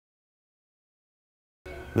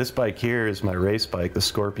This bike here is my race bike, the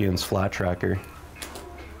Scorpion's flat tracker.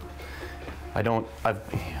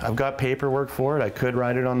 I've got paperwork for it. I could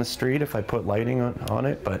ride it on the street if I put lighting on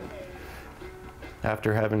it, but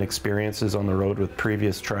after having experiences on the road with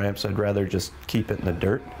previous Triumphs, I'd rather just keep it in the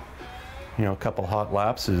dirt. You know, a couple hot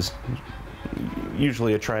laps is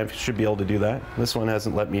usually a Triumph should be able to do that. This one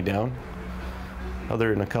hasn't let me down, other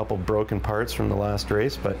than a couple broken parts from the last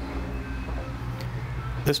race, but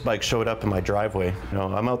this bike showed up in my driveway. You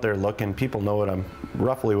know, I'm out there looking, people know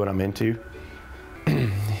roughly what I'm into.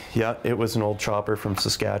 Yeah, it was an old chopper from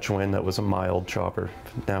Saskatchewan that was a mild chopper.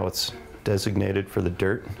 Now it's designated for the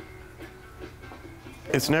dirt.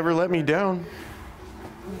 It's never let me down.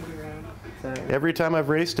 Every time I've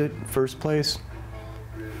raced it, first place.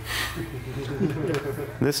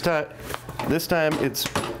 This time it's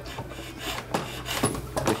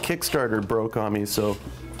the Kickstarter broke on me, so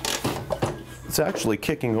it's actually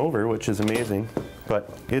kicking over, which is amazing.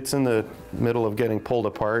 But it's in the middle of getting pulled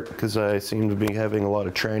apart because I seem to be having a lot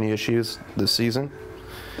of tranny issues this season.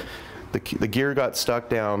 The gear got stuck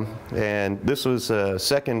down, and this was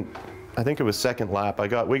second. I think it was second lap.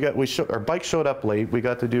 Our bike showed up late. We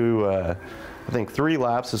got to do I think 3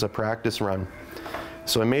 laps as a practice run.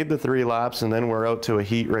 So I made the 3 laps, and then we're out to a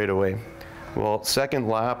heat right away. Well, second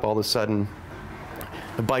lap, all of a sudden,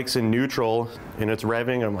 the bike's in neutral and it's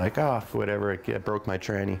revving. I'm like, oh, whatever. I broke my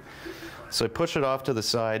tranny. So I push it off to the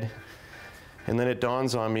side, and then it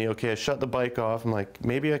dawns on me, okay, I shut the bike off. I'm like,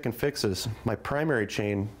 maybe I can fix this. My primary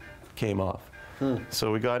chain came off.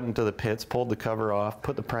 So we got into the pits, pulled the cover off,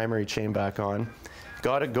 put the primary chain back on,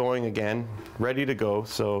 got it going again, ready to go.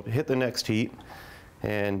 So hit the next heat,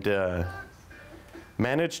 and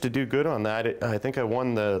managed to do good on that. I think I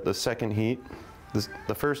won the second heat.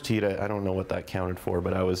 The first heat, I don't know what that counted for,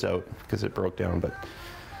 but I was out because it broke down. But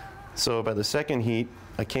so by the second heat,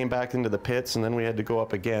 I came back into the pits, and then we had to go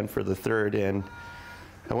up again for the third, and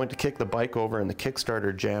I went to kick the bike over, and the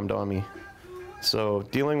Kickstarter jammed on me. So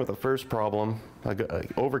dealing with the first problem, I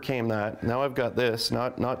overcame that. Now I've got this,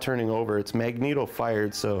 not turning over. It's magneto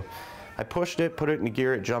fired, so I pushed it, put it in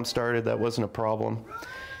gear, it jump started. That wasn't a problem.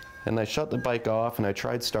 And I shut the bike off, and I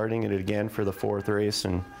tried starting it again for the 4th race,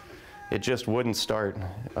 and it just wouldn't start.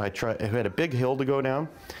 I had a big hill to go down.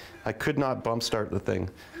 I could not bump start the thing.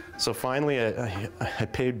 So finally, I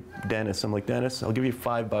paid Dennis. I'm like, Dennis, I'll give you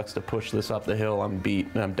 $5 to push this up the hill. I'm beat,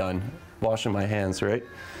 and I'm done. Washing my hands, right?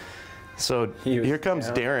 So here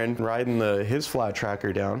comes Darren riding his flat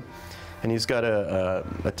tracker down, and he's got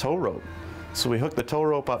a tow rope. So we hook the tow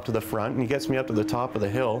rope up to the front, and he gets me up to the top of the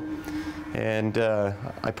hill, and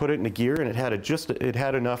I put it into gear, and it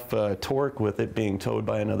had enough torque with it being towed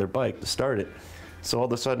by another bike to start it. So all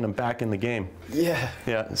of a sudden I'm back in the game. Yeah.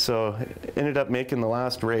 Yeah, so ended up making the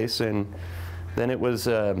last race, and then it was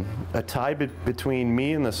a tie between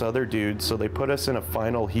me and this other dude, so they put us in a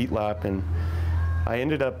final heat lap, and I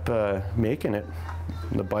ended up making it.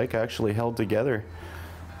 The bike actually held together.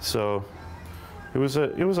 So it was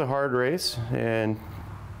a hard race, and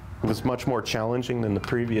it was much more challenging than the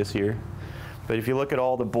previous year. But if you look at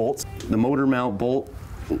all the bolts, the motor mount bolt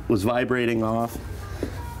was vibrating off.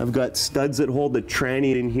 I've got studs that hold the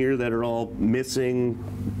tranny in here that are all missing,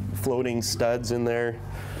 floating studs in there.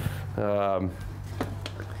 The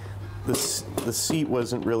seat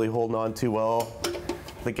wasn't really holding on too well.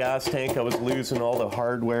 The gas tank, I was losing all the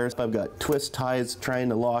hardware. I've got twist ties trying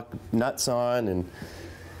to lock nuts on, and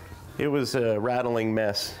it was a rattling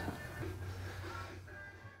mess.